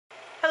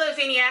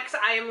Hello Zaniacs,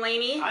 I am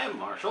Laney. I am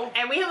Marshall.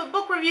 And we have a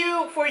book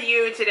review for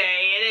you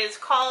today. It is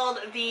called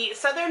The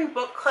Southern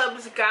Book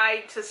Club's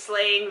Guide to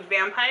Slaying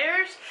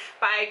Vampires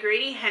by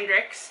Grady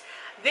Hendrix.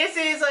 This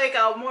is like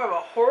more of a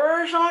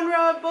horror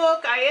genre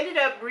book. I ended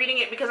up reading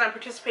it because I'm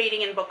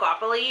participating in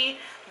Bookopoly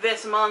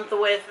this month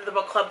with the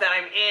book club that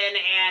I'm in,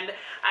 and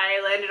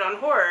I landed on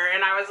horror,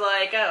 and I was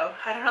like, oh,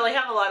 I don't really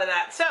have a lot of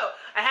that. So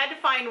I had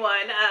to find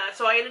one,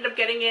 so I ended up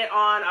getting it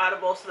on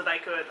Audible so that I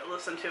could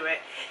listen to it.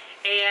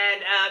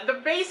 And the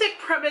basic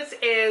premise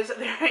is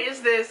there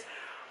is this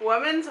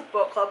women's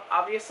book club.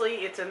 Obviously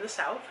it's in the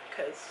South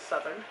because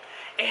Southern,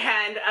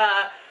 and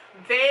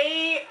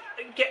they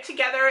get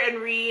together and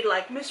read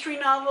like mystery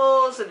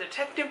novels and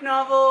detective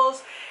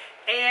novels,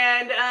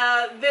 and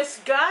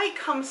this guy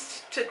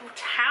comes to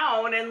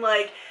town and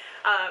like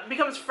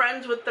becomes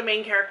friends with the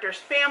main character's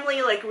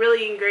family, like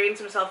really ingrains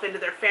himself into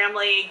their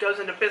family, goes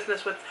into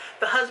business with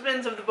the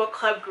husbands of the book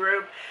club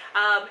group,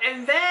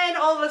 and then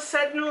all of a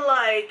sudden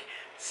like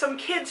some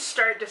kids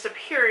start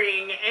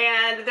disappearing,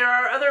 and there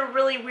are other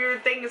really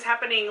weird things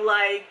happening,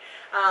 like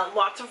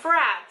lots of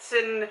rats,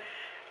 and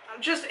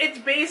just it's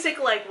basic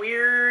like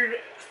weird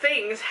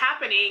things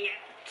happening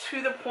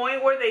to the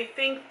point where they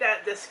think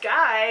that this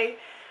guy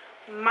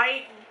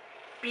might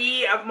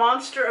be a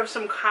monster of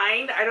some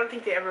kind. I don't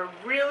think they ever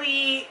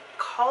really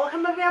call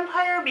him a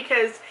vampire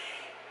because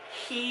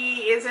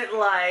he isn't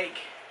like,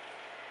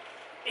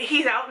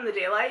 he's out in the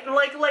daylight,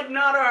 like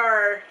not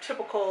our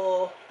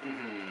typical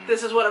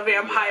this is what a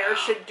vampire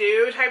should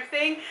do type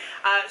thing.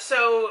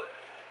 So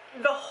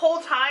the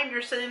whole time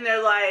you're sitting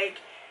there like,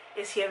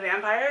 is he a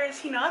vampire? Is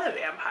he not a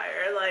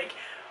vampire? Like,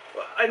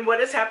 and what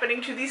is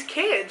happening to these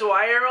kids?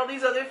 Why are all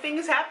these other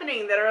things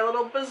happening that are a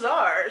little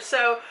bizarre?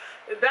 So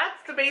that's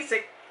the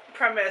basic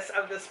premise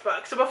of this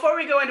book. So before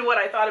we go into what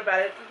I thought about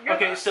it,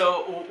 okay,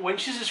 so when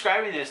she's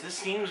describing this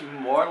seems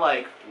more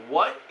like,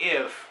 what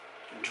if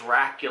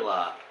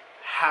Dracula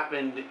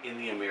happened in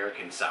the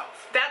American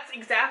South? That's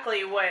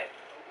exactly what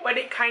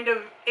it kind of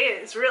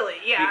is, really,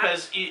 yeah.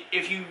 Because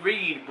if you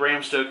read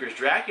Bram Stoker's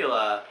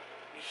Dracula,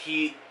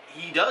 he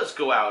does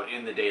go out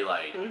in the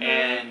daylight,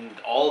 and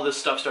all this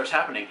stuff starts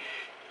happening.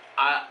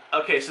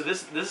 Okay, so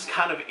this is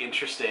kind of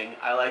interesting.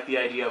 I like the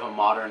idea of a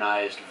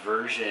modernized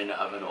version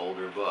of an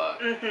older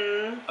book.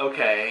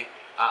 Okay,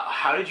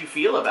 how did you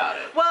feel about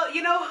it? Well,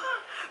 you know,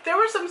 there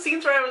were some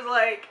scenes where I was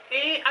like,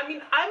 I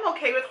mean, I'm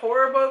okay with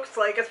horror books,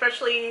 like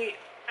especially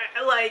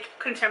like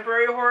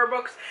contemporary horror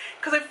books,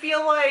 because I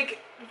feel like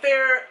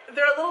they're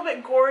a little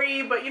bit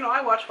gory, but you know,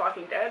 I watch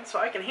Walking Dead, so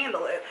I can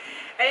handle it.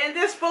 And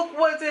this book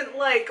wasn't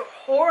like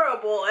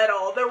horrible at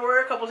all. There were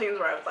a couple scenes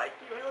where I was like,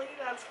 really?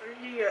 That's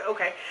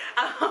okay.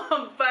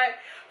 But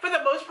for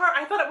the most part,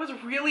 I thought it was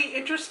really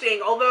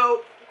interesting.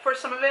 Although for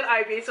some of it,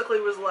 I basically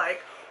was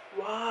like,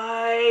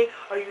 why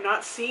are you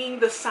not seeing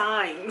the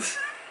signs?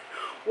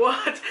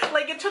 What?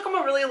 Like, it took them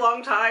a really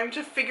long time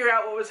to figure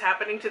out what was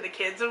happening to the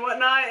kids and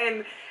whatnot,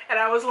 and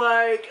I was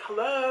like,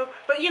 hello?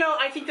 But, you know,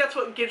 I think that's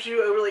what gives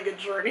you a really good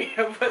journey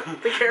of what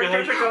the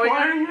characters are going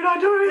why are you not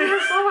doing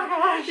this? Oh my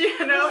gosh.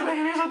 You know? This is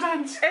making me so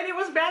tense. And it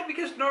was bad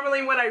because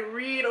normally when I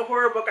read a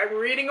horror book, I'm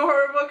reading a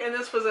horror book, and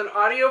this was an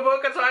audio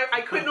book, and so I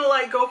couldn't,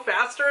 like, go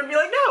faster and be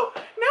like, no!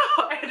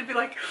 I had to be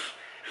like,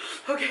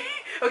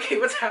 okay,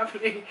 what's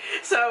happening?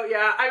 So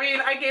yeah, I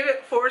mean, I gave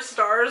it 4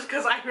 stars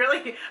because I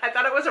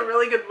thought it was a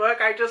really good book.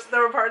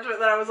 There were parts of it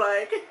that I was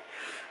like,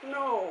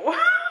 no.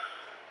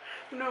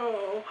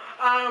 No.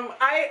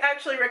 I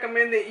actually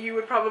recommend that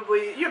you'd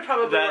probably like this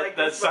book.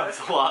 That sounds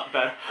a lot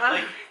better.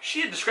 Like,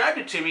 she had described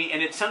it to me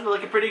and it sounded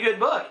like a pretty good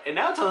book, and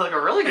now it sounds like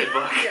a really good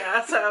book.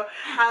 Yeah, so,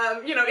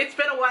 you know, it's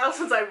been a while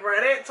since I've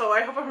read it, so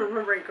I hope I'm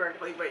remembering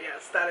correctly, but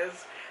yes, that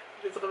is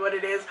basically what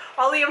it is.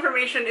 All the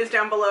information is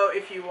down below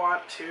if you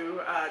want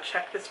to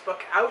check this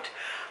book out.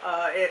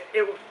 I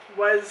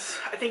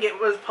think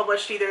it was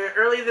published either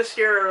early this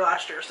year or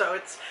last year, so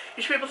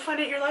you should be able to find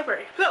it in your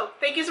library. So,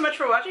 thank you so much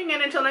for watching,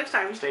 and until next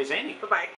time, stay zany. Bye-bye.